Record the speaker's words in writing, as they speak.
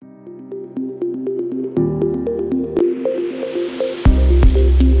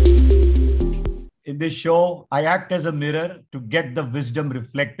this show, I act as a mirror to get the wisdom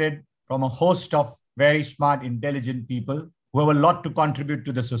reflected from a host of very smart, intelligent people who have a lot to contribute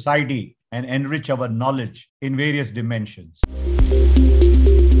to the society and enrich our knowledge in various dimensions.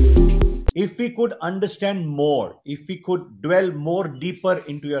 If we could understand more, if we could dwell more deeper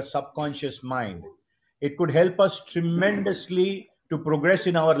into your subconscious mind, it could help us tremendously to progress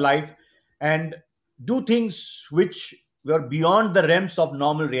in our life and do things which were beyond the realms of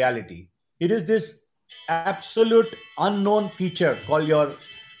normal reality. It is this absolute unknown feature called your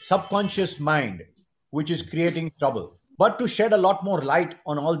subconscious mind, which is creating trouble. But to shed a lot more light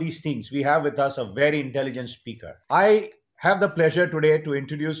on all these things, we have with us a very intelligent speaker. I have the pleasure today to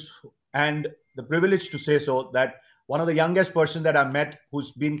introduce and the privilege to say so that one of the youngest person that I met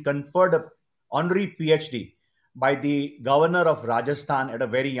who's been conferred an honorary PhD by the governor of Rajasthan at a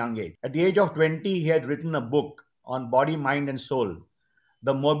very young age. At the age of 20, he had written a book on body, mind, and soul,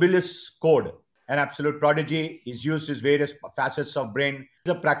 the Meboullians Code. An absolute prodigy. He's used his various facets of brain.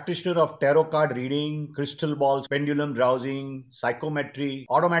 He's a practitioner of tarot card reading, crystal balls, pendulum dowsing, psychometry,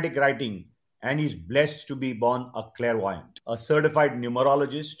 automatic writing, and he's blessed to be born a clairvoyant, a certified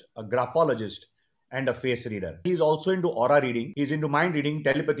numerologist, a graphologist, and a face reader. He's also into aura reading. He's into mind reading,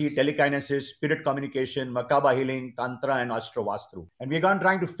 telepathy, telekinesis, spirit communication, macabre healing, tantra, and Vastu. And we're going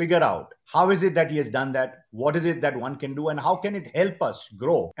trying to figure out how is it that he has done that, what is it that one can do, and how can it help us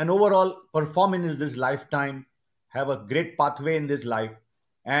grow and overall perform in this lifetime, have a great pathway in this life,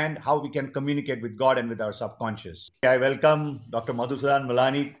 and how we can communicate with God and with our subconscious. I welcome Dr. Madhusudan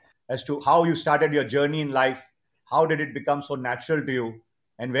Malani as to how you started your journey in life, how did it become so natural to you,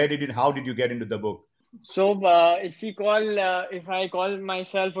 and how did you get into the book? So, if I call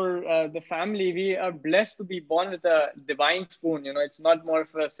myself or the family, we are blessed to be born with a divine spoon. It's not more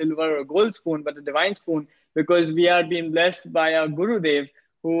of a silver or gold spoon, but a divine spoon, because we are being blessed by our Gurudev,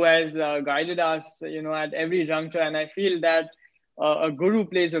 who has guided us, at every juncture. And I feel that a guru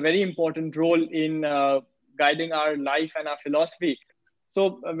plays a very important role in guiding our life and our philosophy.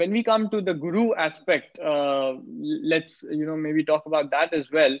 So when we come to the guru aspect, let's, maybe talk about that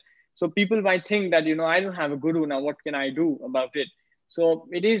as well. So people might think that, I don't have a guru. Now, what can I do about it? So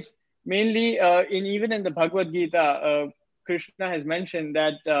it is mainly even in the Bhagavad Gita, Krishna has mentioned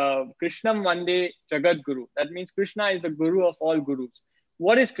that Krishnam Vande Jagat Guru. That means Krishna is the guru of all gurus.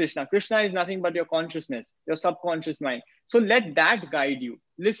 What is Krishna? Krishna is nothing but your consciousness, your subconscious mind. So let that guide you.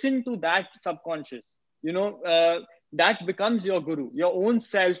 Listen to that subconscious. That becomes your guru. Your own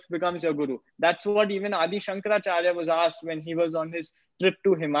self becomes your guru. That's what even Adi Shankaracharya was asked when he was on his trip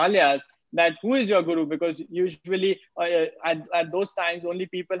to Himalayas, that who is your guru? Because usually at those times, only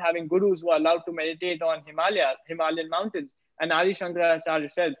people having gurus were allowed to meditate on Himalayan mountains. And Adi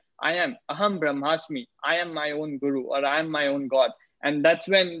Shankaracharya said, I am Aham Brahmasmi. I am my own guru, or I am my own God. And that's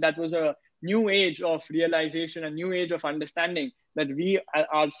when that was a new age of realization, a new age of understanding that we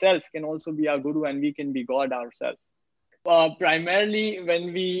ourselves can also be our guru and we can be God ourselves. Primarily,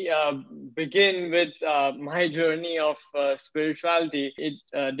 when we begin with my journey of spirituality,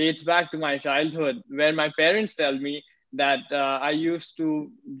 it dates back to my childhood, where my parents tell me that I used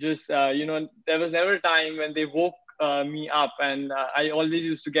to just, there was never a time when they woke me up, and I always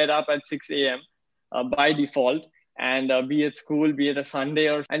used to get up at 6 a.m. By default, and be at school, be it a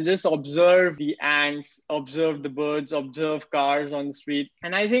Sunday, and just observe the ants, observe the birds, observe cars on the street.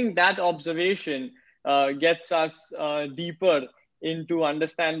 And I think that observation gets us deeper into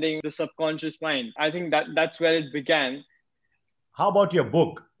understanding the subconscious mind. I think that's where it began. How about your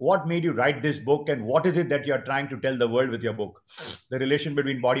book? What made you write this book, and what is it that you're trying to tell the world with your book? The relation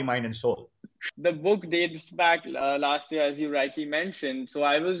between body, mind, and soul. The book dates back last year, as you rightly mentioned. So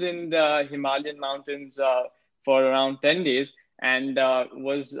I was in the Himalayan mountains for around 10 days and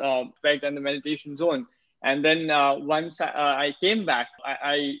was back in the meditation zone. And then once I came back,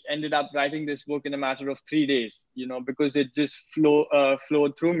 I ended up writing this book in a matter of 3 days, because it just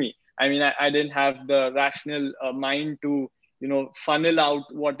flowed through me. I mean, I didn't have the rational mind to, funnel out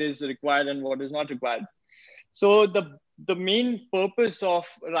what is required and what is not required. So the main purpose of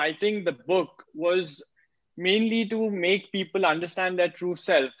writing the book was mainly to make people understand their true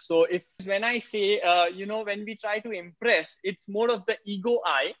self. So when I say, when we try to impress, it's more of the ego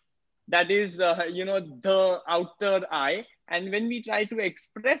eye. That is, the outer eye. And when we try to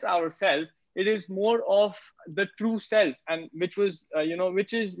express ourselves, it is more of the true self, and which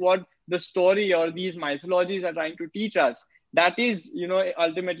is what the story or these mythologies are trying to teach us. That is,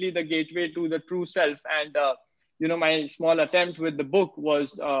 ultimately the gateway to the true self. And, my small attempt with the book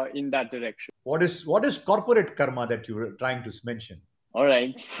was in that direction. What is corporate karma that you were trying to mention? All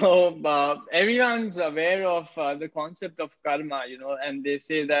right. So everyone's aware of the concept of karma, and they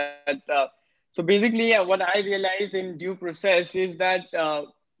say that So basically, what I realize in due process is that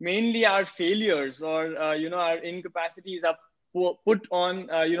mainly our failures or our incapacities are put on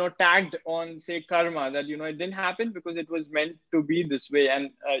tagged on, say, karma, that it didn't happen because it was meant to be this way. And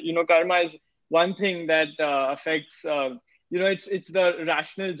karma is one thing that affects it's the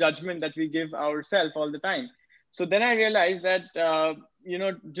rational judgment that we give ourselves all the time. So then I realized that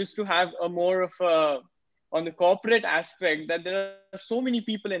just to have a more of a on the corporate aspect, that there are so many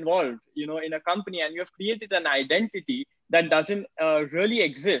people involved in a company, and you have created an identity that doesn't really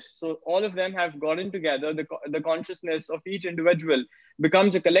exist. So all of them have gotten together, the consciousness of each individual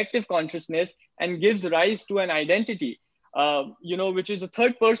becomes a collective consciousness and gives rise to an identity, which is a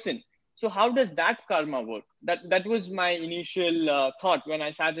third person. So how does that karma work? That was my initial thought when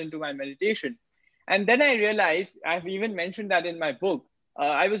I sat into my meditation. And then I realized, I've even mentioned that in my book,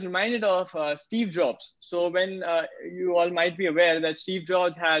 I was reminded of Steve Jobs. So when you all might be aware that Steve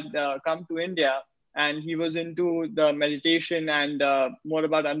Jobs had come to India, and he was into the meditation and more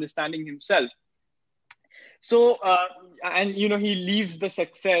about understanding himself. So and he leaves the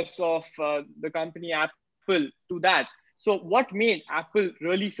success of the company Apple to that. So what made Apple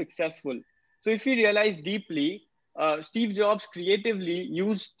really successful? So if you realize deeply, Steve Jobs creatively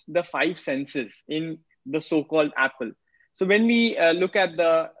used the five senses in the so-called Apple. So when we look at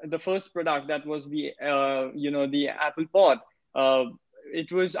the first product, that was the Apple Pod, uh,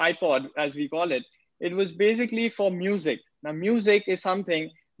 it was iPod as we call it. It was basically for music. Now music is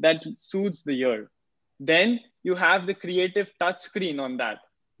something that soothes the ear. Then you have the creative touch screen on that,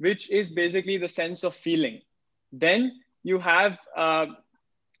 which is basically the sense of feeling. Then you have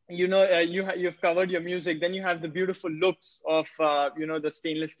you've covered your music. Then you have the beautiful looks of the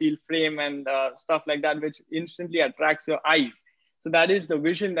stainless steel frame and stuff like that, which instantly attracts your eyes. So that is the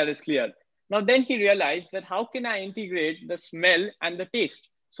vision that is clear. Now then he realized that how can I integrate the smell and the taste?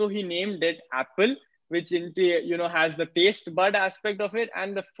 So he named it Apple, which has the taste bud aspect of it.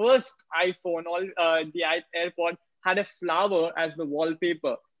 And the first iPhone, the AirPod, had a flower as the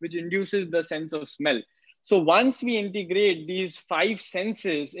wallpaper, which induces the sense of smell. So once we integrate these five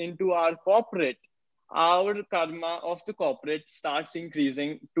senses into our corporate, our karma of the corporate starts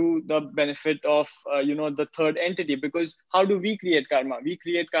increasing to the benefit of the third entity. Because how do we create karma? We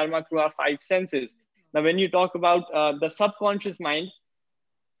create karma through our five senses. Now when you talk about the subconscious mind,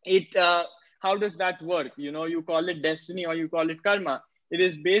 it how does that work? You call it destiny or you call it karma. It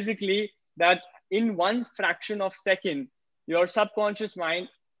is basically that in one fraction of second, your subconscious mind,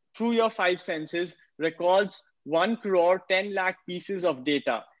 through your five senses, records 1 crore 10 lakh pieces of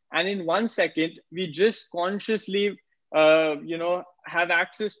data. And in 1 second, we just consciously have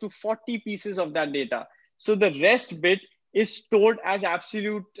access to 40 pieces of that data. So the rest bit is stored as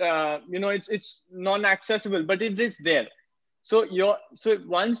absolute, it's non-accessible, but it is there. So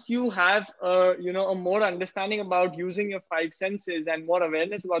once you have a more understanding about using your five senses and more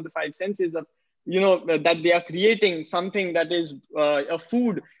awareness about the five senses of that they are creating something that is a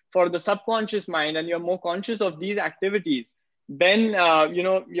food for the subconscious mind, and you're more conscious of these activities, then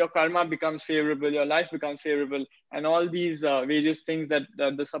your karma becomes favorable, your life becomes favorable, and all these various things that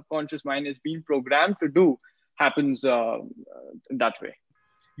the subconscious mind is being programmed to do happens that way.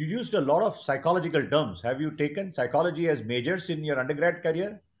 You used a lot of psychological terms. Have you taken psychology as majors in your undergrad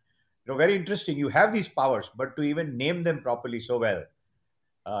career? Very interesting. You have these powers, but to even name them properly so well.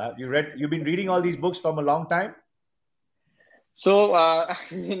 You've been reading all these books from a long time. So,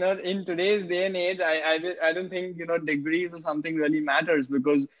 in today's day and age, I don't think, degrees or something really matters,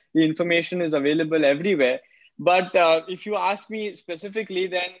 because the information is available everywhere. But if you ask me specifically,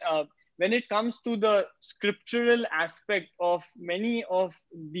 then when it comes to the scriptural aspect of many of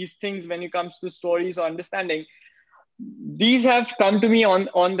these things, when it comes to stories or understanding, these have come to me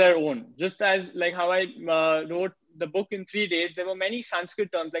on their own. Just as like how I wrote the book in 3 days, there were many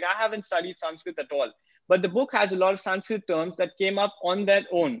Sanskrit terms. Like I haven't studied Sanskrit at all, but the book has a lot of Sanskrit terms that came up on their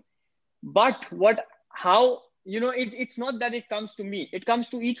own. But it's not that it comes to me, it comes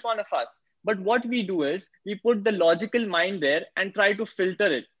to each one of us. But what we do is we put the logical mind there and try to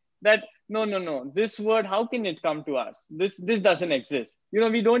filter it, that no, this word, how can it come to us? This doesn't exist.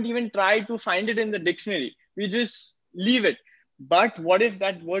 We don't even try to find it in the dictionary, we just leave it. But what if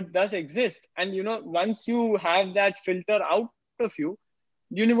that word does exist? And once you have that filter out of you,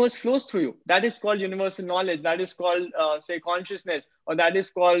 universe flows through you. That is called universal knowledge. That is called say consciousness, or that is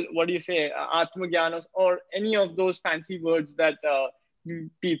called, what do you say, atmagyanas, or any of those fancy words that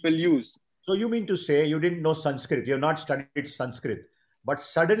people use. So you mean to say you didn't know Sanskrit, you have not studied Sanskrit, but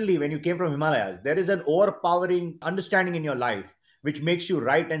suddenly when you came from Himalayas, there is an overpowering understanding in your life which makes you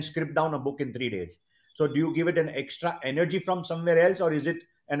write and script down a book in 3 days. So do you give it an extra energy from somewhere else, or is it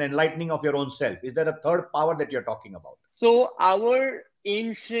an enlightening of your own self? Is there a third power that you're talking about? So our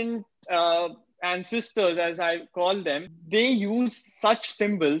ancient ancestors, as I call them, they use such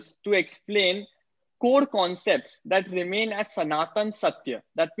symbols to explain core concepts that remain as Sanatan Satya.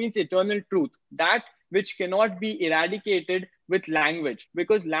 That means eternal truth, that which cannot be eradicated with language,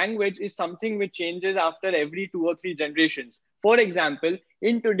 because language is something which changes after every 2 or 3 generations. For example,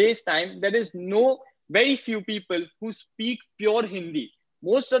 in today's time, there is very few people who speak pure Hindi.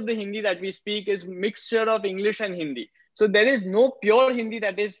 Most of the Hindi that we speak is mixture of English and Hindi. So there is no pure Hindi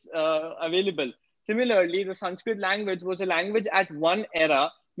that is available. Similarly, the Sanskrit language was a language at one era,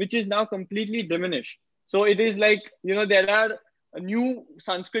 which is now completely diminished. So it is like, there are new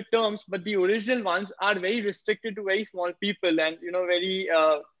Sanskrit terms, but the original ones are very restricted to very small people, and, very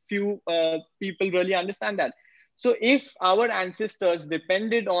few people really understand that. So if our ancestors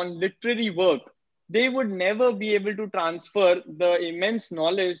depended on literary work, they would never be able to transfer the immense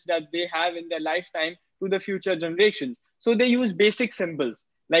knowledge that they have in their lifetime to the future generations. So they use basic symbols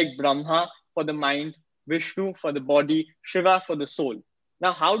like Brahma for the mind, Vishnu for the body, Shiva for the soul.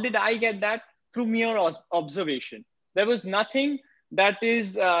 Now, how did I get that? Through mere observation. There was nothing that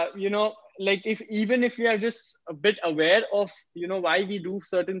is, like even if we are just a bit aware of, why we do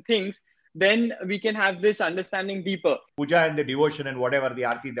certain things, then we can have this understanding deeper. Puja and the devotion and whatever the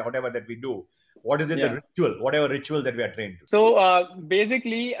arti, whatever that we do, what is it, Yeah. the ritual, whatever ritual that we are trained to? So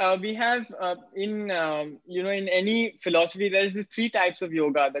basically, we have in any philosophy, there is these 3 types of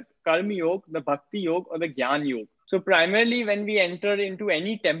yoga: the karma yoga, the bhakti yoga, or the jnana yoga. So primarily, when we enter into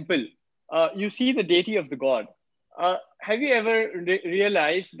any temple, you see the deity of the god. Have you ever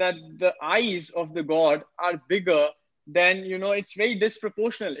realized that the eyes of the god are bigger than, it's very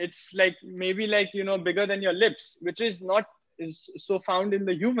disproportional. It's like maybe like, bigger than your lips, which is not is so found in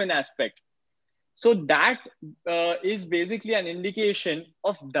the human aspect. So that is basically an indication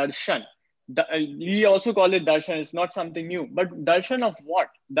of darshan. We also call it darshan. It's not something new. But darshan of what?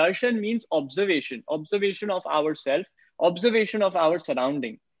 Darshan means observation, observation of ourself, observation of our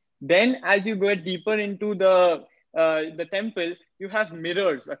surrounding. Then as you go deeper into the temple, you have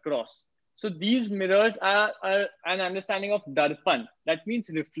mirrors across. So these mirrors are an understanding of darpan. That means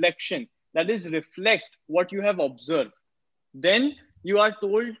reflection. That is, reflect what you have observed. Then you are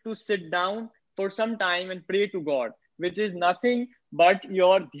told to sit down for some time and pray to God, which is nothing but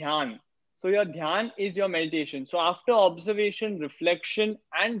your dhyan. So your dhyan is your meditation. So after observation, reflection,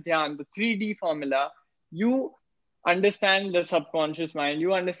 and dhyan, the 3D formula, you understand the subconscious mind,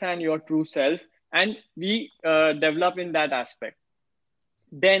 you understand your true self, and we develop in that aspect.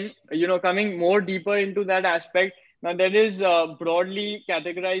 Then, coming more deeper into that aspect, now there is broadly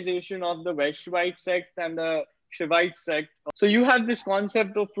categorization of the Vaishnavite sect and the Shivite sect. So you have this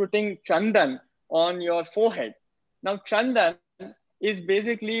concept of putting chandan on your forehead. Now, chandan is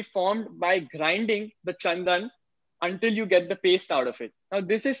basically formed by grinding the chandan until you get the paste out of it. Now,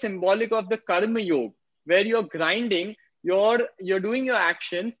 this is symbolic of the karma yoga, where you're grinding, you're doing your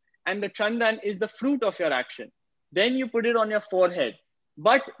actions, and the chandan is the fruit of your action. Then you put it on your forehead,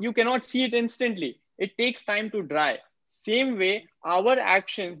 but you cannot see it instantly. It takes time to dry. Same way, our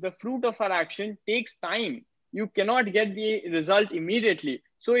actions, the fruit of our action takes time. You cannot get the result immediately.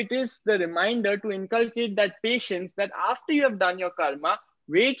 So it is the reminder to inculcate that patience, that after you have done your karma,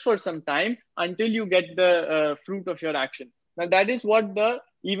 wait for some time until you get the fruit of your action. Now that is what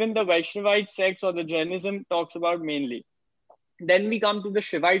even the Vaishnavite sects or the Jainism talks about mainly. Then we come to the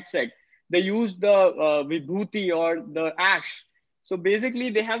Shivite sect. They use the vibhuti or the ash. So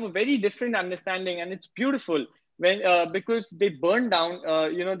basically they have a very different understanding, and it's beautiful when because they burn down,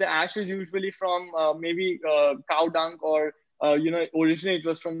 the ash is usually from maybe cow dung, or originally it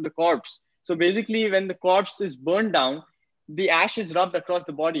was from the corpse. So basically when the corpse is burned down, the ash is rubbed across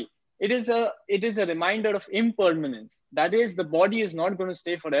the body. It is a reminder of impermanence. That is, the body is not going to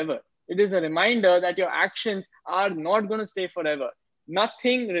stay forever. It is a reminder that your actions are not going to stay forever.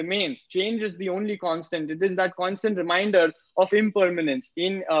 Nothing remains. Change is the only constant. It is that constant reminder of impermanence.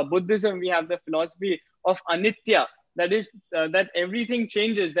 In Buddhism, we have the philosophy of anitya. That is, that everything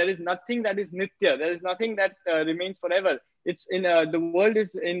changes. There is nothing that is nitya. There is nothing that remains forever. It's in the world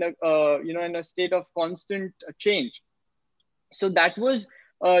is in in a state of constant change. So that was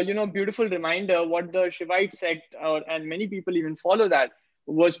beautiful reminder what the Shivite sect, and many people even follow that,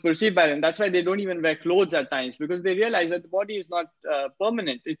 was perceived by them. That's why they don't even wear clothes at times, because they realize that the body is not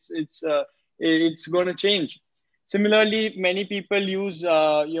permanent. It's going to change. Similarly, many people use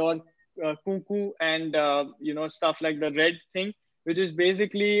your kuku and stuff like the red thing, which is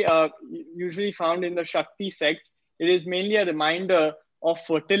basically usually found in the Shakti sect. It is mainly a reminder of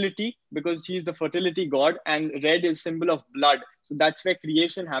fertility, because he is the fertility god, and red is symbol of blood. So that's where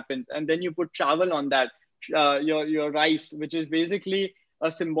creation happens. And then you put chawal on that, your rice, which is basically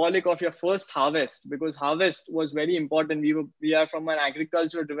a symbolic of your first harvest, because harvest was very important. We are from an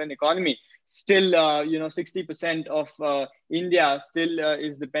agriculture driven economy. Still, 60% of India still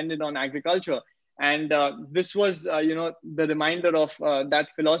is dependent on agriculture. And this was, the reminder of that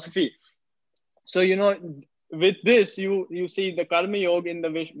philosophy. So, with this, you see the Karma Yoga in the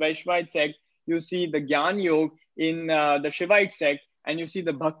Vaishnav sect, you see the Gyan Yoga in the Shivite sect, and you see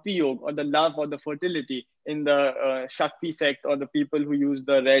the Bhakti Yoga, or the love or the fertility, in the Shakti sect, or the people who use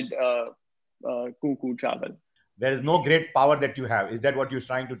the red cuckoo chawal. There is no great power that you have. Is that what you're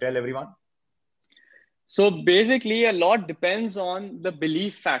trying to tell everyone? So basically, a lot depends on the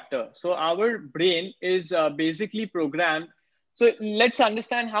belief factor. So our brain is basically programmed. So let's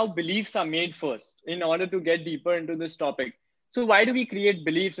understand how beliefs are made first in order to get deeper into this topic. So why do we create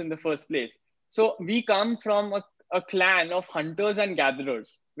beliefs in the first place? So we come from a clan of hunters and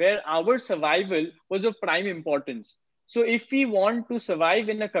gatherers where our survival was of prime importance. So if we want to survive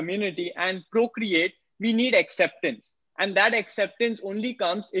in a community and procreate, we need acceptance. And that acceptance only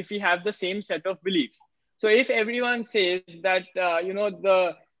comes if we have the same set of beliefs. So if everyone says that,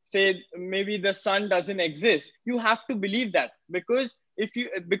 maybe the sun doesn't exist, you have to believe that, because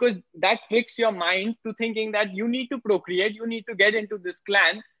because that tricks your mind to thinking that you need to procreate, you need to get into this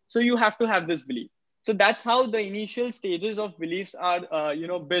clan. So you have to have this belief. So that's how the initial stages of beliefs are,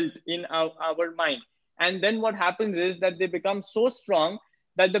 built in our mind. And then what happens is that they become so strong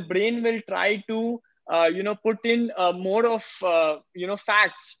that the brain will try to, put in more of,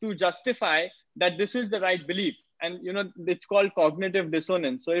 facts to justify that this is the right belief. And it's called cognitive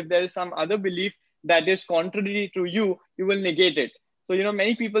dissonance. So if there is some other belief that is contrary to you, you will negate it. So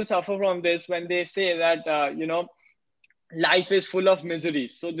many people suffer from this when they say that life is full of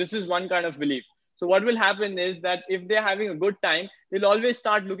miseries. So this is one kind of belief. So what will happen is that if they're having a good time, they'll always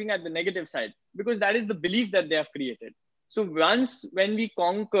start looking at the negative side, because that is the belief that they have created. So when we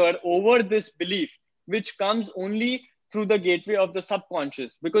conquer over this belief, which comes only through the gateway of the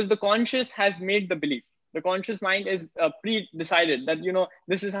subconscious, because the conscious has made the belief. The conscious mind is pre-decided that,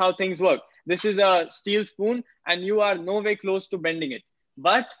 this is how things work. This is a steel spoon and you are no way close to bending it.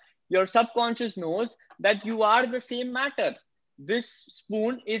 But your subconscious knows that you are the same matter. This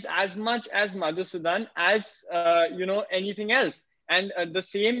spoon is as much as Madhusudan as, anything else. And the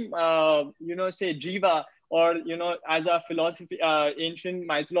same, say Jiva, or, as our philosophy, ancient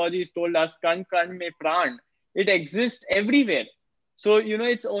mythologies told us, kan kan me pran. It exists everywhere. So,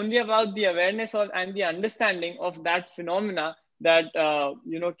 it's only about the awareness and the understanding of that phenomena that,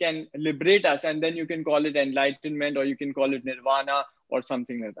 can liberate us. And then you can call it enlightenment, or you can call it nirvana, or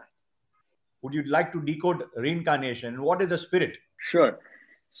something like that. Would you like to decode reincarnation? What is a spirit? Sure.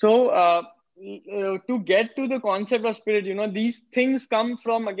 So, to get to the concept of spirit, these things come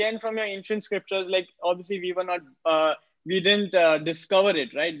from your ancient scriptures. Like, obviously we didn't discover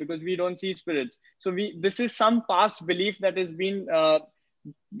it, right? Because we don't see spirits. So this is some past belief that has been,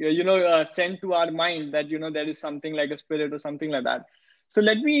 sent to our mind, that, there is something like a spirit or something like that. So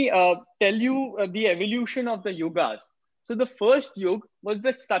let me tell you the evolution of the yugas. So the first yug was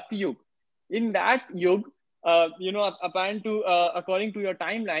the Sat Yug. In that yug, according to your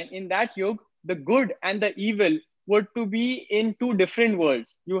timeline, in that yug, the good and the evil were to be in two different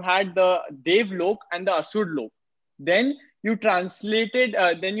worlds. You had the Dev Lok and the Asur Lok. Then you translated,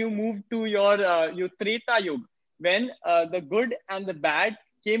 then you moved to your Treta Yug, when the good and the bad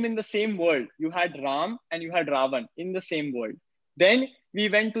came in the same world. You had Ram and you had Ravan in the same world. Then we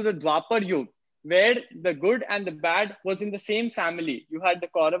went to the Dwapar Yug, where the good and the bad was in the same family. You had the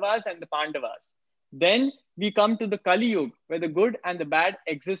Kauravas and the Pandavas. Then we come to the Kali Yuga, where the good and the bad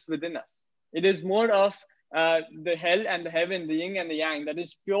exist within us. It is more of the hell and the heaven, the yin and the yang, that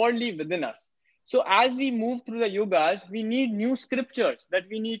is purely within us. So as we move through the yugas, we need new scriptures that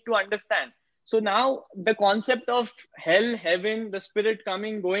we need to understand. So now the concept of hell, heaven, the spirit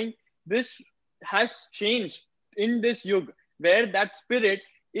coming, going, this has changed in this yuga, where that spirit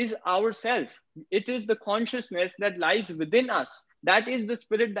is ourself. It is the consciousness that lies within us. That is the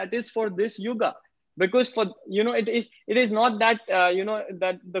spirit that is for this yuga. Because for, it is not that,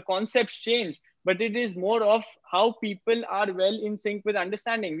 that the concepts change, but it is more of how people are well in sync with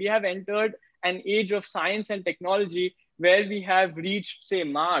understanding. We have entered an age of science and technology where we have reached, say,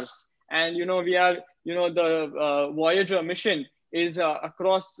 Mars. And, we are, the Voyager mission is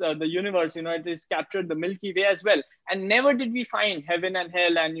across the universe. It is captured the Milky Way as well. And never did we find heaven and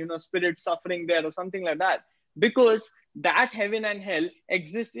hell and, spirit suffering there or something like that. Because that heaven and hell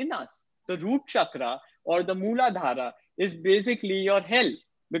exists in us. The root chakra or the Mooladhara is basically your hell,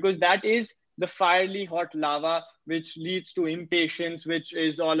 because that is the fiery hot lava, which leads to impatience, which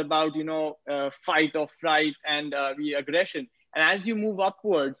is all about, fight or fright and the aggression. And as you move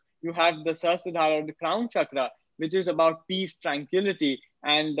upwards, you have the Sahasrara, the crown chakra, which is about peace, tranquility,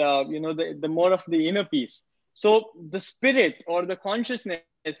 and the more of the inner peace. So the spirit or the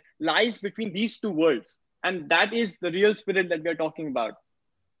consciousness lies between these two worlds, and that is the real spirit that we are talking about.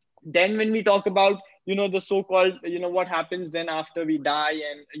 Then when we talk about the so-called what happens then after we die,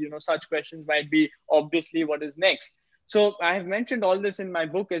 and such questions might be obviously what is next. So I have mentioned all this in my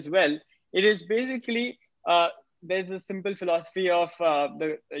book as well. It is basically there's a simple philosophy of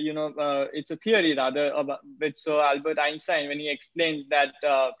it's a theory rather about which Sir Albert Einstein, when he explains that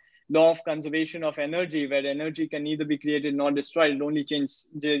law of conservation of energy, where energy can neither be created nor destroyed, it only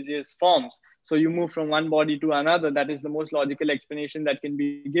changes forms. So you move from one body to another. That is the most logical explanation that can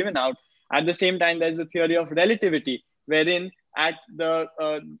be given out. At the same time, there's a theory of relativity, wherein at the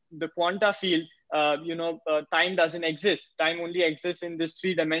quanta field, time doesn't exist. Time only exists in this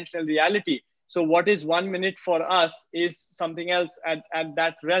three-dimensional reality. So what is 1 minute for us is something else at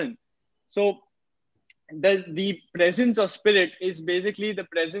that realm. So the presence of spirit is basically the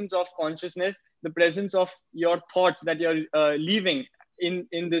presence of consciousness, the presence of your thoughts that you're leaving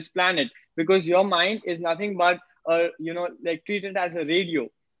in this planet, because your mind is nothing but like treat it as a radio.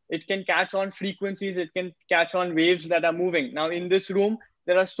 It can catch on frequencies, it can catch on waves that are moving. Now in this room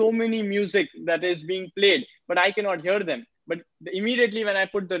there are so many music that is being played, but I cannot hear them. But immediately when I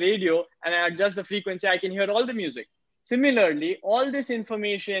put the radio and I adjust the frequency, I can hear all the music. Similarly, all this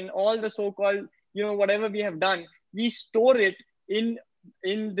information, all the so-called whatever we have done, we store it in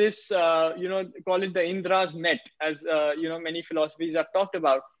this call it the Indra's net, as many philosophies have talked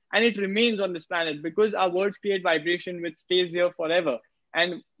about, and it remains on this planet because our words create vibration which stays here forever.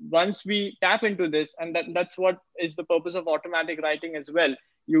 And once we tap into this, and that's what is the purpose of automatic writing as well,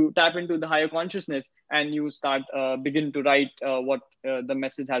 you tap into the higher consciousness and you start begin to write what the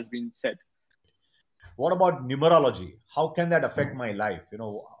message has been said. What about numerology? How can that affect my life?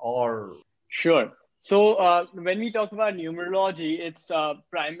 Or Sure. So when we talk about numerology, it's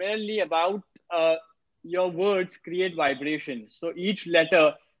primarily about your words create vibrations. So each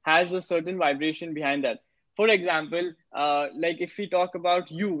letter has a certain vibration behind that. For example, like if we talk about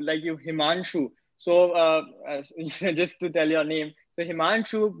you, like you, Himanshu. So just to tell your name, so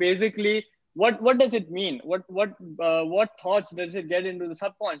Himanshu, basically, what does it mean? What thoughts does it get into the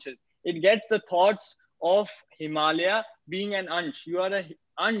subconscious? It gets the thoughts of Himalaya being an ansh. You are a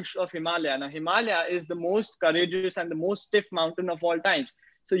ansh of Himalaya. Now, Himalaya is the most courageous and the most stiff mountain of all times.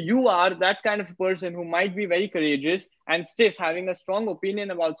 So you are that kind of person who might be very courageous and stiff, having a strong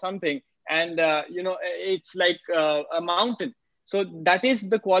opinion about something. And, it's like a mountain. So that is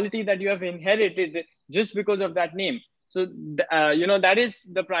the quality that you have inherited just because of that name. So, that is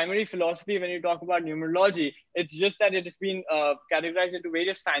the primary philosophy when you talk about numerology. It's just that it has been categorized into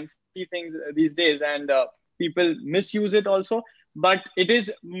various fancy things these days, and people misuse it also. But it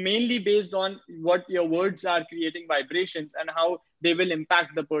is mainly based on what your words are creating vibrations and how they will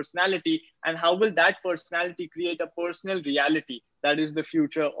impact the personality, and how will that personality create a personal reality that is the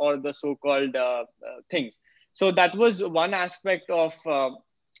future or the so-called things. So that was one aspect of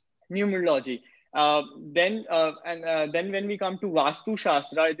numerology. Then when we come to Vastu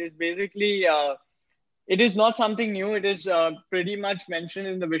Shastra, it is basically it is not something new. It is pretty much mentioned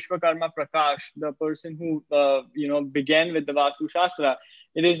in the Vishwakarma Prakash, the person who began with the Vastu Shastra.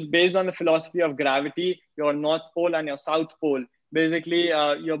 It is based on the philosophy of gravity, your North Pole and your South Pole. Basically,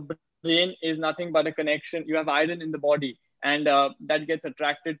 your brain is nothing but a connection. You have iron in the body, and that gets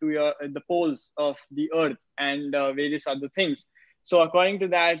attracted to the poles of the earth and various other things. So according to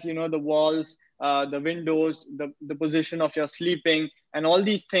that, the walls, the windows, the position of your sleeping, and all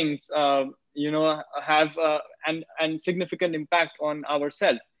these things, have and significant impact on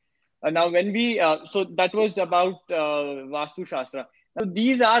ourselves. Now, when we so that was about Vastu Shastra. Now,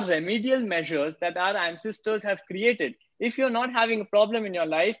 these are remedial measures that our ancestors have created. If you're not having a problem in your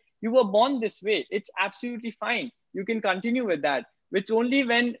life, you were born this way. It's absolutely fine. You can continue with that. Which only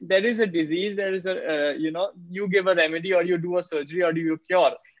when there is a disease, there is you give a remedy, or you do a surgery, or do you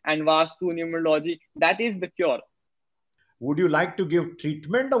cure. And Vastu, numerology, that is the cure. would you like to give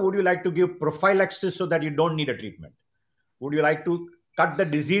treatment, or would you like to give prophylaxis so that you don't need a treatment? Would you like to cut the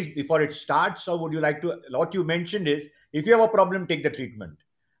disease before it starts, or would you like to? What you mentioned is, if you have a problem, take the treatment.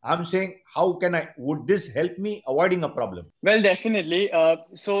 I'm saying, how can would this help me avoiding a problem? Well, definitely.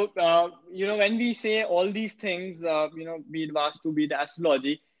 When we say all these things, be it Vastu, be it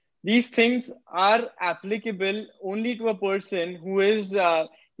astrology, these things are applicable only to a person who is,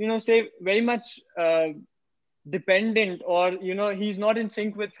 say, very much dependent, or he's not in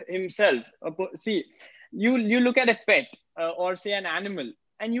sync with himself. See, you look at a pet, or say an animal,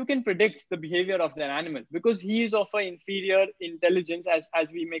 and you can predict the behavior of that animal because he is of an inferior intelligence,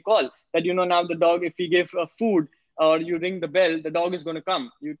 as we may call that. Now the dog, if we give food, or you ring the bell, the dog is going to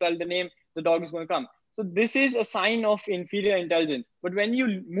come. You tell the name, the dog is going to come. So this is a sign of inferior intelligence. But when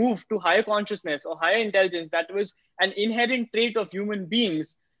you move to higher consciousness or higher intelligence, that was an inherent trait of human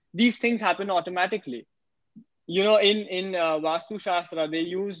beings, these things happen automatically. In Vastu Shastra, they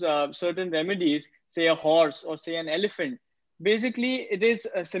use certain remedies, say a horse or say an elephant. Basically, it is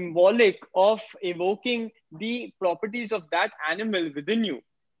symbolic of evoking the properties of that animal within you.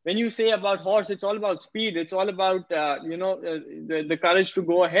 When you say about horse, it's all about speed. It's all about, the courage to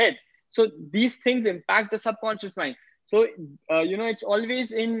go ahead. So these things impact the subconscious mind. So, it's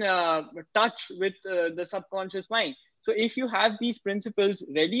always in touch with the subconscious mind. So if you have these principles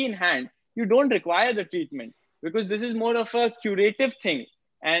ready in hand, you don't require the treatment, because this is more of a curative thing.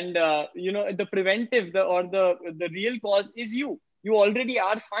 And the preventive, the real cause is you already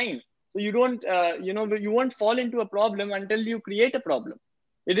are fine. So you don't you won't fall into a problem until you create a problem.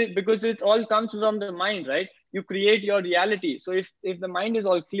 It is because it all comes from the mind, right? You create your reality. So if the mind is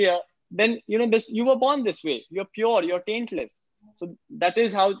all clear, then this, you were born this way, you're pure, you're taintless. So that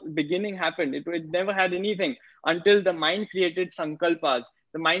is how beginning happened. It never had anything until the mind created sankalpas,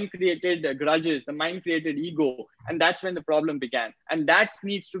 the mind created grudges, the mind created ego, and that's when the problem began. And that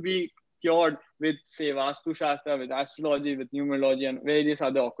needs to be cured with, say, Vastu Shastra, with astrology, with numerology, and various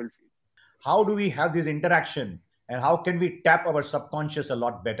other occult fields. How do we have this interaction, and how can we tap our subconscious a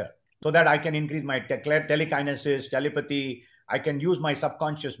lot better so that I can increase my telekinesis, telepathy? I can use my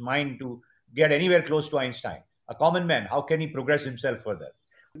subconscious mind to get anywhere close to Einstein. A common man, how can he progress himself further?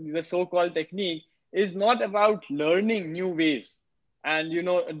 The so-called technique is not about learning new ways and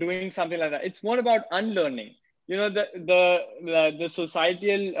doing something like that. It's more about unlearning. The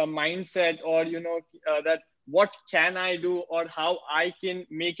societal mindset, or that what can I do or how I can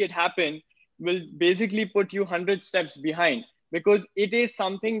make it happen, will basically put you 100 steps behind, because it is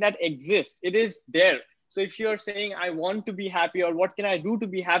something that exists. It is there. So if you're saying, I want to be happy, or what can I do to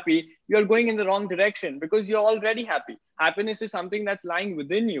be happy, you're going in the wrong direction, because you're already happy. Happiness is something that's lying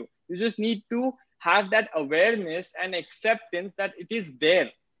within you. You just need to have that awareness and acceptance that it is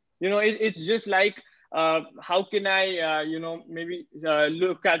there. It's just like, how can I, maybe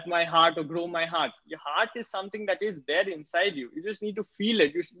look at my heart or grow my heart? Your heart is something that is there inside you. You just need to feel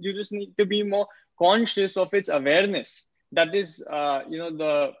it. You just need to be more conscious of its awareness. That is,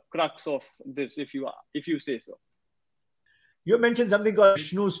 the crux of this, if you say so. You mentioned something called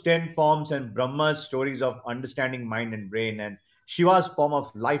Vishnu's 10 forms and Brahma's stories of understanding mind and brain, and Shiva's form of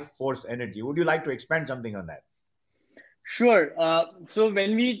life force energy. Would you like to expand something on that? Sure. So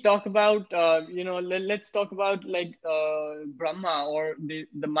when we talk about, let's talk about like Brahma, or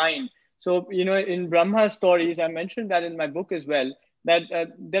the mind. So, in Brahma's stories, I mentioned that in my book as well, that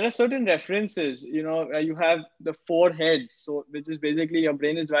there are certain references. You have the four heads, so which is basically your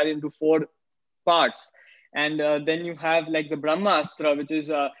brain is divided into four parts. And then you have like the Brahma Astra, which is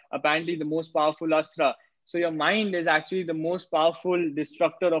apparently the most powerful Astra. So your mind is actually the most powerful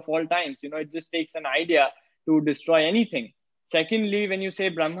destructor of all times. It just takes an idea to destroy anything. Secondly, when you say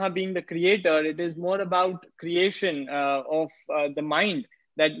Brahma being the creator, it is more about creation of the mind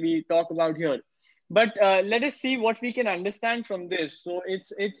that we talk about here. But let us see what we can understand from this. So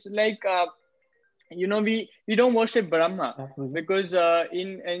it's like, we don't worship Brahma, because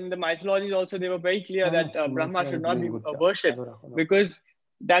in the mythologies also, they were very clear that Brahma should not be worshipped, because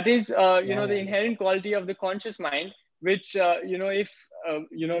that is the inherent quality of the conscious mind, which if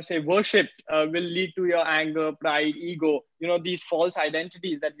say worshipped, will lead to your anger, pride, ego, these false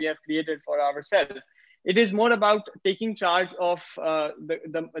identities that we have created for ourselves. It is more about taking charge of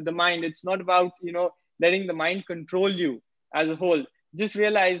the mind. It's not about letting the mind control you as a whole. Just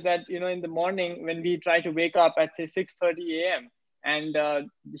realize that in the morning, when we try to wake up at say 6:30 a.m. and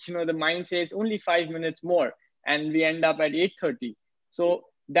the mind says only 5 minutes more, and we end up at 8:30. So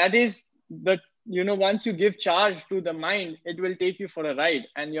that is the once you give charge to the mind, it will take you for a ride,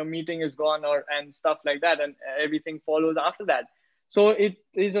 and your meeting is gone, and stuff like that, and everything follows after that. So it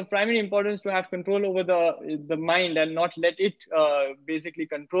is of primary importance to have control over the mind and not let it basically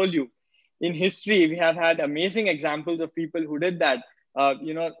control you. In history, we have had amazing examples of people who did that.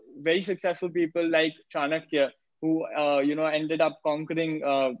 Very successful people like Chanakya, who ended up conquering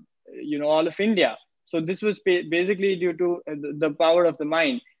all of India. So this was basically due to the power of the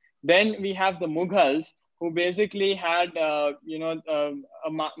mind. Then we have the Mughals, who basically had a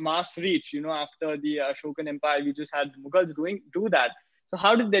mass reach. After the Ashokan Empire, we just had Mughals do that. So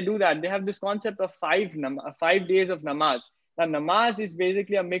how did they do that? They have this concept of 5 days of namaz. Now, namaz is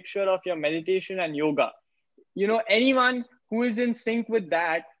basically a mixture of your meditation and yoga. Anyone who is in sync with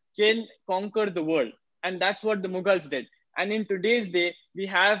that can conquer the world. And that's what the Mughals did. And in today's day, we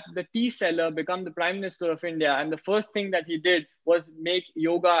have the tea seller become the Prime Minister of India. And the first thing that he did was make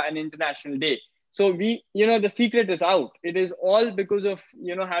yoga an international day. So the secret is out. It is all because of,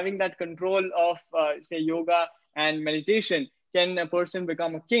 having that control of, say, yoga and meditation. Can a person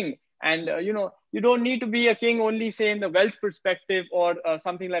become a king? And, you don't need to be a king only, say, in the wealth perspective or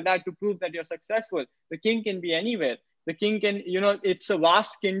something like that to prove that you're successful. The king can be anywhere. The king can, it's a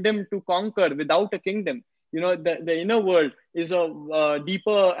vast kingdom to conquer without a kingdom. The inner world is a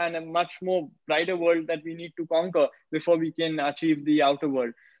deeper and a much more brighter world that we need to conquer before we can achieve the outer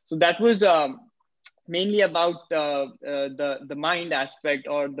world. So that was mainly about the mind aspect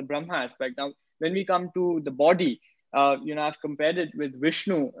or the Brahma aspect. Now, when we come to the body, I've compared it with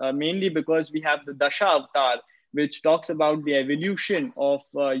Vishnu, mainly because we have the Dasha avatar, which talks about the evolution of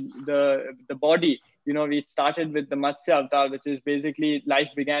the body. We started with the Matsya avatar, which is basically life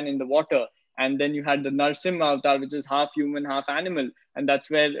began in the water. And then you had the Narsimha avatar, which is half human, half animal. And that's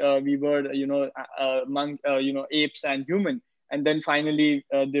where we were, among, apes and human. And then finally,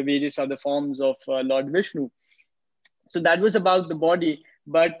 the various other forms of Lord Vishnu. So that was about the body.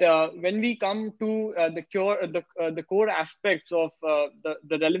 But when we come to the core aspects of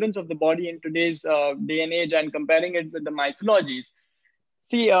the relevance of the body in today's day and age and comparing it with the mythologies,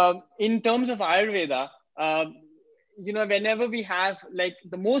 see, in terms of Ayurveda, whenever we have like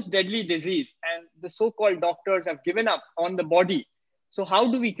the most deadly disease and the so-called doctors have given up on the body, so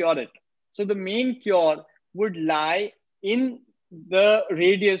how do we cure it? So the main cure would lie in the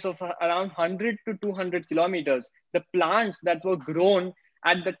radius of around 100 to 200 kilometers. The plants that were grown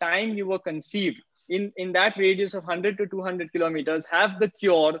at the time you were conceived in that radius of 100 to 200 kilometers have the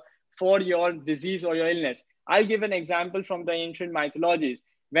cure for your disease or your illness. I'll give an example from the ancient mythologies.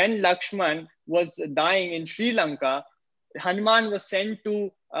 When Lakshman was dying in Sri Lanka, Hanuman was sent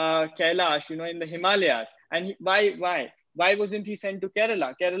to Kailash, in the Himalayas. And why wasn't he sent to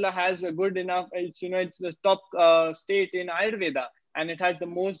Kerala? Kerala has a good enough, it's the top state in Ayurveda, and it has the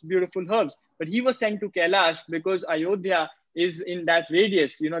most beautiful herbs. But he was sent to Kailash because Ayodhya is in that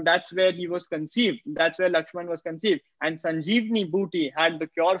radius. That's where he was conceived. That's where Lakshman was conceived. And Sanjeevani Bhuti had the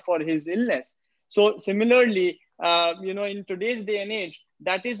cure for his illness. So similarly, in today's day and age,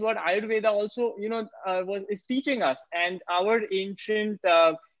 that is what Ayurveda also, is teaching us. And our ancient,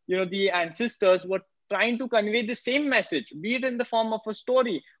 the ancestors were trying to convey the same message, be it in the form of a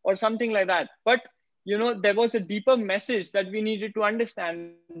story or something like that. But, there was a deeper message that we needed to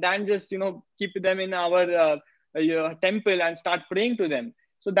understand than just, keep them in our temple and start praying to them.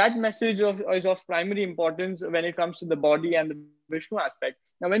 So that message is of primary importance when it comes to the body and the Vishnu aspect.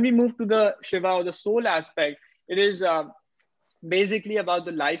 Now, when we move to the Shiva or the soul aspect, it is basically about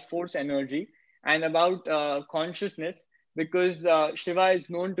the life force energy and about consciousness, because Shiva is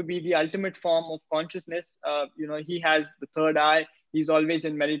known to be the ultimate form of consciousness. He has the third eye. He's always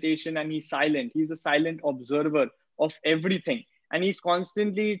in meditation and he's silent. He's a silent observer of everything. And he's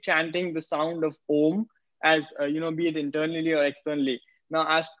constantly chanting the sound of Om as, be it internally or externally. Now,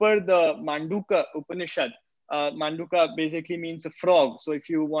 as per the Manduka Upanishad, Manduka basically means a frog. So if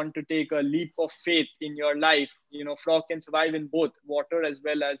you want to take a leap of faith in your life, frog can survive in both water as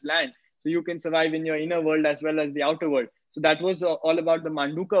well as land. So you can survive in your inner world as well as the outer world. So that was all about the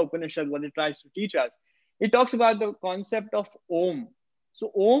Manduka Upanishad, what it tries to teach us. It talks about the concept of Om.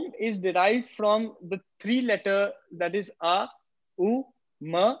 So Om is derived from the three letter that is A, U,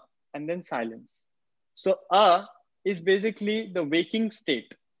 Ma, and then silence. So A is basically the waking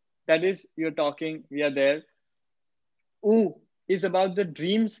state. That is, you're talking, we are there. U is about the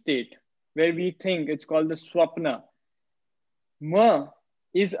dream state where we think, it's called the swapna. Ma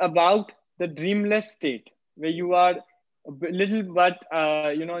is about the dreamless state where you are a little, but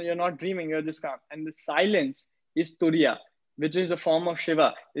you're not dreaming, you're just calm. And the silence is Turiya, which is a form of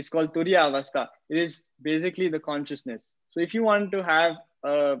Shiva. It's called Turiya Avastha. It is basically the consciousness. So if you want to have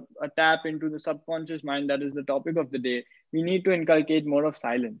a tap into the subconscious mind, that is the topic of the day, we need to inculcate more of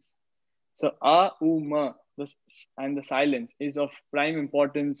silence. So A, U, Ma, and the silence is of prime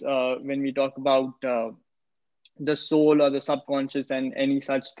importance when we talk about the soul or the subconscious and any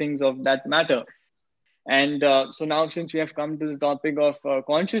such things of that matter. And so now, since we have come to the topic of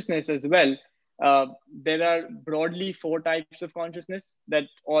consciousness as well, there are broadly 4 types of consciousness that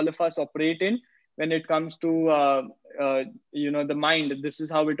all of us operate in. When it comes to the mind, this is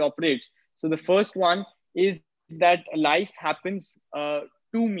how it operates. So the first one is that life happens to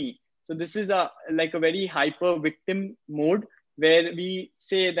me. So this is like a very hyper victim mode where we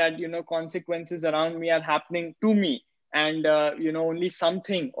say that, consequences around me are happening to me, and, only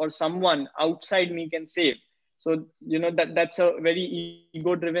something or someone outside me can save. So, that's a very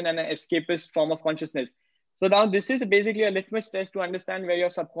ego driven and an escapist form of consciousness. So now this is basically a litmus test to understand where your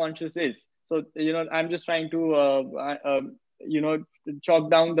subconscious is. So, I'm just trying to,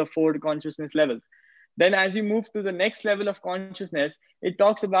 chalk down the four consciousness levels. Then as you move to the next level of consciousness, it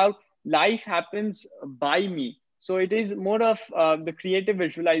talks about life happens by me. So it is more of the creative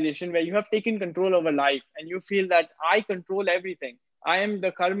visualization where you have taken control over life and you feel that I control everything. I am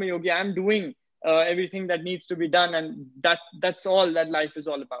the karma yogi. I'm doing everything that needs to be done. And that's all that life is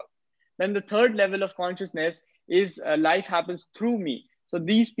all about. Then the third level of consciousness is life happens through me. So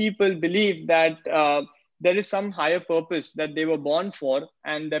these people believe that there is some higher purpose that they were born for,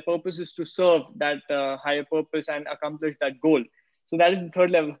 and their purpose is to serve that higher purpose and accomplish that goal. So that is the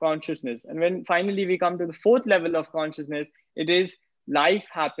third level of consciousness. And when finally we come to the fourth level of consciousness, it is life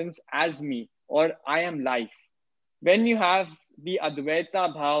happens as me, or I am life. When you have the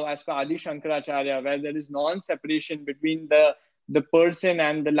Advaita Bhav as per Adi Shankaracharya, where there is non-separation between the person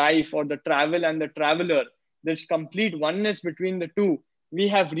and the life, or the travel and the traveler, there's complete oneness between the two, we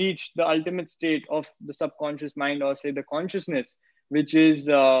have reached the ultimate state of the subconscious mind, or say the consciousness, which is,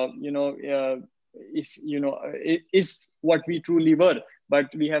 is what we truly were. But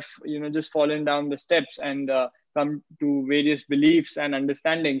we have, just fallen down the steps and come to various beliefs and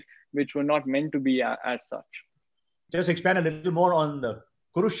understandings which were not meant to be as such. Just expand a little more on the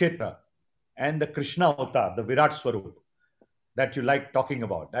Kurukshetra and the Krishna avatar, the Virat Swarup, that you like talking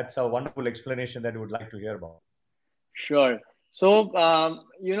about. That's a wonderful explanation that we would like to hear about. Sure. So,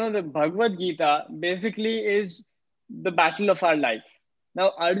 the Bhagavad Gita basically is the battle of our life.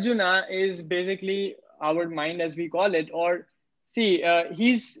 Now, Arjuna is basically our mind, as we call it, or see,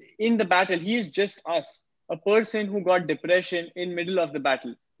 he's in the battle. He is just us, a person who got depression in middle of the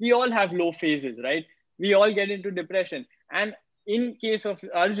battle. We all have low phases, right? We all get into depression. And in case of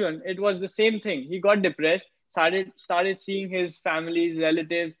Arjun, it was the same thing. He got depressed, started seeing his family's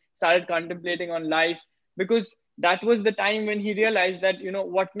relatives, started contemplating on life, because that was the time when he realized that,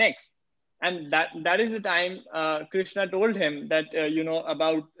 what next? And that is the time Krishna told him that,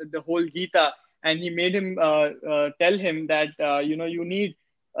 about the whole Gita, and he made him tell him that, you need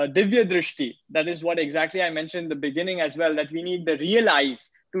Divya Drishti. That is what exactly I mentioned in the beginning as well, that we need the realize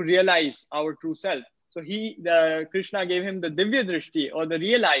to realize our true self. So Krishna gave him the Divya Drishti, or the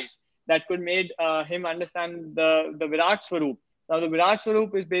realize, that could made him understand the Virat Swarup. Now, the Virat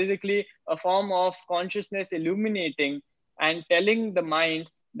Swarup is basically a form of consciousness illuminating and telling the mind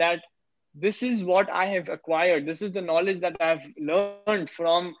that this is what I have acquired. This is the knowledge that I've learned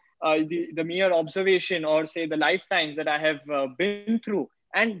from the mere observation, or say the lifetimes that I have been through.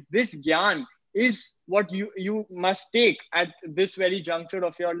 And this gyan is what you must take at this very juncture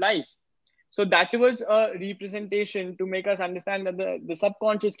of your life. So that was a representation to make us understand that the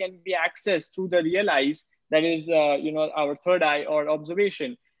subconscious can be accessed through the realize, that is, our third eye or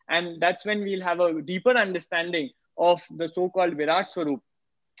observation. And that's when we'll have a deeper understanding of the so-called Virat Swarup.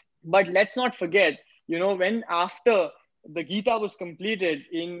 But let's not forget, when after the Gita was completed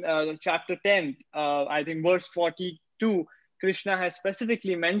in chapter 10, I think verse 42, Krishna has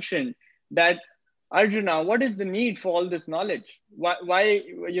specifically mentioned that, Arjuna, what is the need for all this knowledge? Why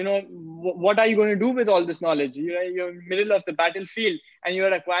what are you going to do with all this knowledge? You're in the middle of the battlefield and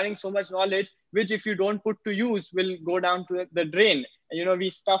you're acquiring so much knowledge, which if you don't put to use will go down to the drain. We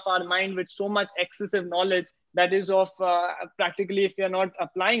stuff our mind with so much excessive knowledge that is of practically, if you're not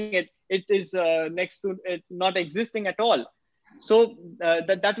applying it, it is next to it not existing at all. So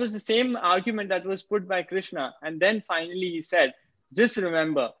that was the same argument that was put by Krishna. And then finally he said, just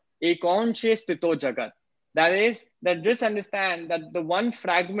remember, Ekonche stito jagat. That is, that just understand that the one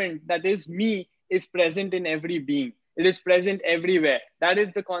fragment that is me is present in every being. It is present everywhere. That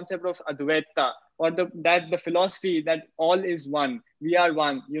is the concept of Advaita, or the philosophy that all is one. We are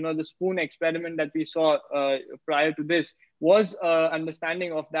one. The spoon experiment that we saw prior to this was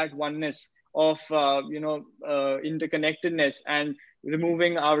understanding of that oneness, of interconnectedness, and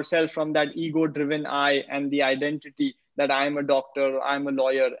removing ourselves from that ego-driven I and the identity that I am a doctor, I'm a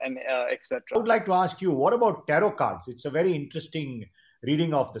lawyer, and etc. I would like to ask you, what about tarot cards? It's a very interesting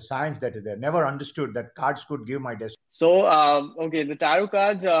reading of the science that is there. Never understood that cards could give my destiny. So, okay, the tarot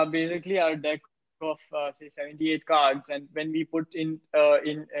cards basically are a deck of say 78 cards, and when we put in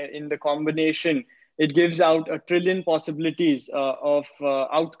the combination, it gives out a trillion possibilities of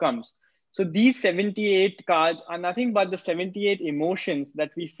outcomes. So these 78 cards are nothing but the 78 emotions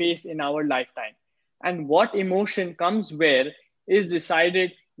that we face in our lifetime. And what emotion comes where is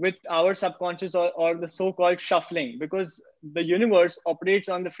decided with our subconscious, or the so-called shuffling, because the universe operates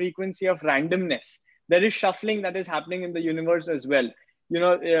on the frequency of randomness. There is shuffling that is happening in the universe as well.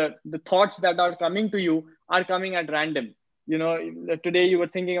 The thoughts that are coming to you are coming at random. Today you were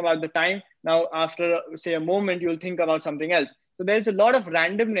thinking about the time. Now, after say a moment, you'll think about something else. So there's a lot of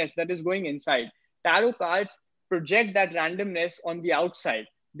randomness that is going inside. Tarot cards project that randomness on the outside.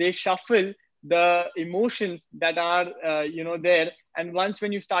 They shuffle the emotions that are there, and once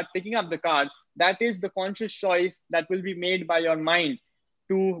when you start picking up the card, that is the conscious choice that will be made by your mind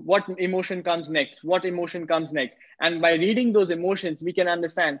to what emotion comes next, what emotion comes next. And by reading those emotions, we can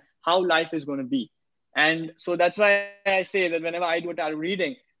understand how life is going to be. And so that's why I say that whenever I do a tarot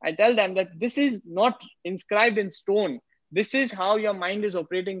reading, I tell them that this is not inscribed in stone. This is how your mind is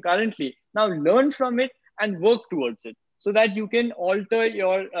operating currently. Now learn from it and work towards it so that you can alter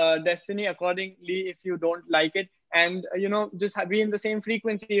your destiny accordingly if you don't like it. And, just be in the same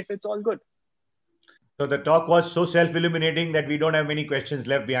frequency if it's all good. So the talk was so self-illuminating that we don't have many questions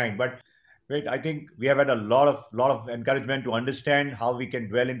left behind. But wait, I think we have had a lot of encouragement to understand how we can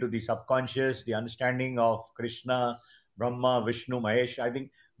dwell into the subconscious, the understanding of Krishna, Brahma, Vishnu, Mahesh. I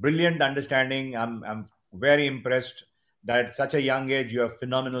think brilliant understanding. I'm very impressed that at such a young age you have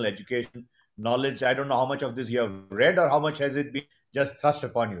phenomenal education, knowledge. I don't know how much of this you have read or how much has it been just thrust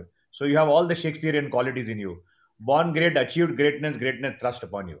upon you. So you have all the Shakespearean qualities in you. Born great, achieved greatness, greatness thrust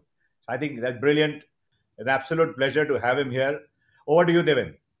upon you. I think that's brilliant. It's an absolute pleasure to have him here. Over to you,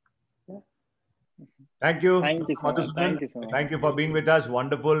 Devin. Thank you, Thank you so much. Madhusudan. Thank you so much. Thank you for being with us.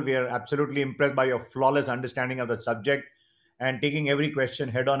 Wonderful. We are absolutely impressed by your flawless understanding of the subject and taking every question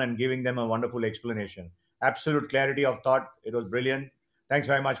head on and giving them a wonderful explanation. Absolute clarity of thought. It was brilliant. Thanks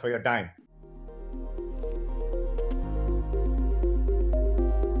very much for your time.